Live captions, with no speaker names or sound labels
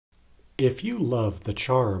If you love the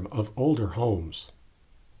charm of older homes,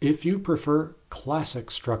 if you prefer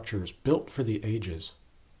classic structures built for the ages,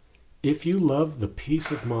 if you love the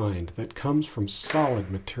peace of mind that comes from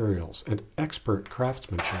solid materials and expert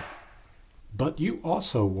craftsmanship, but you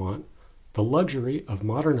also want the luxury of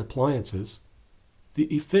modern appliances, the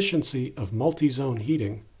efficiency of multi-zone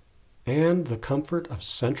heating, and the comfort of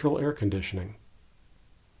central air conditioning.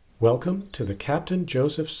 Welcome to the Captain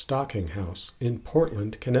Joseph Stocking House in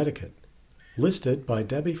Portland, Connecticut, listed by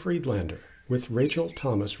Debbie Friedlander with Rachel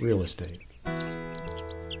Thomas Real Estate.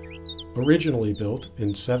 Originally built in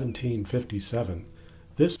 1757,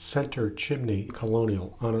 this center chimney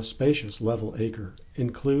colonial on a spacious level acre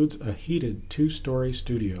includes a heated two-story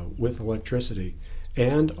studio with electricity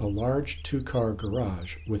and a large two-car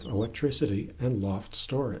garage with electricity and loft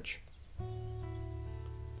storage.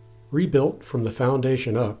 Rebuilt from the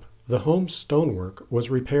foundation up, the home's stonework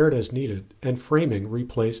was repaired as needed and framing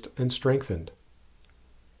replaced and strengthened.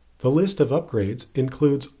 The list of upgrades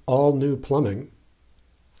includes all new plumbing,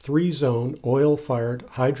 3-zone oil-fired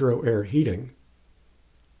hydro-air heating,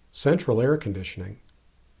 central air conditioning,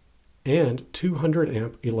 and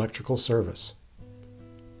 200-amp electrical service.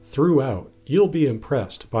 Throughout, you'll be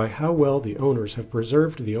impressed by how well the owners have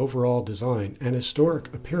preserved the overall design and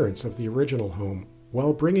historic appearance of the original home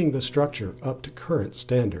while bringing the structure up to current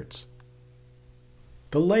standards.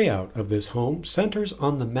 The layout of this home centers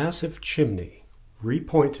on the massive chimney,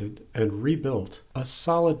 repointed and rebuilt, a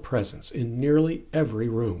solid presence in nearly every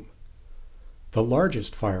room. The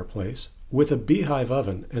largest fireplace, with a beehive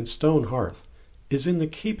oven and stone hearth, is in the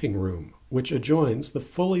keeping room, which adjoins the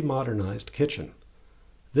fully modernized kitchen.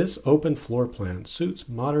 This open floor plan suits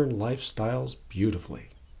modern lifestyles beautifully.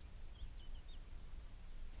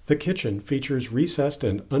 The kitchen features recessed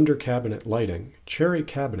and under-cabinet lighting, cherry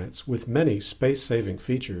cabinets with many space-saving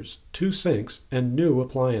features, 2 sinks, and new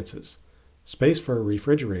appliances. Space for a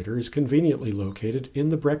refrigerator is conveniently located in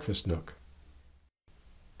the breakfast nook.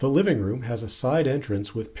 The living room has a side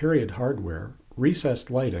entrance with period hardware,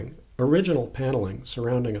 recessed lighting, original paneling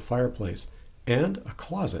surrounding a fireplace, and a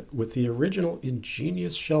closet with the original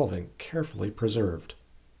ingenious shelving carefully preserved.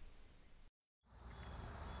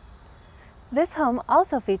 This home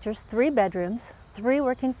also features 3 bedrooms, 3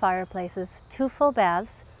 working fireplaces, 2 full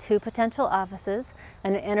baths, 2 potential offices,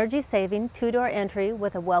 an energy-saving 2-door entry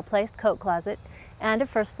with a well-placed coat closet, and a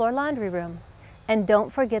first-floor laundry room. And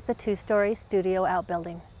don't forget the 2-story studio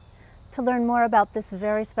outbuilding. To learn more about this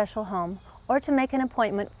very special home, or to make an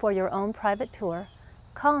appointment for your own private tour,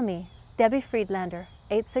 call me, Debbie Friedlander,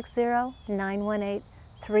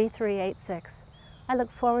 860-918-3386. I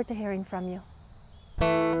look forward to hearing from you.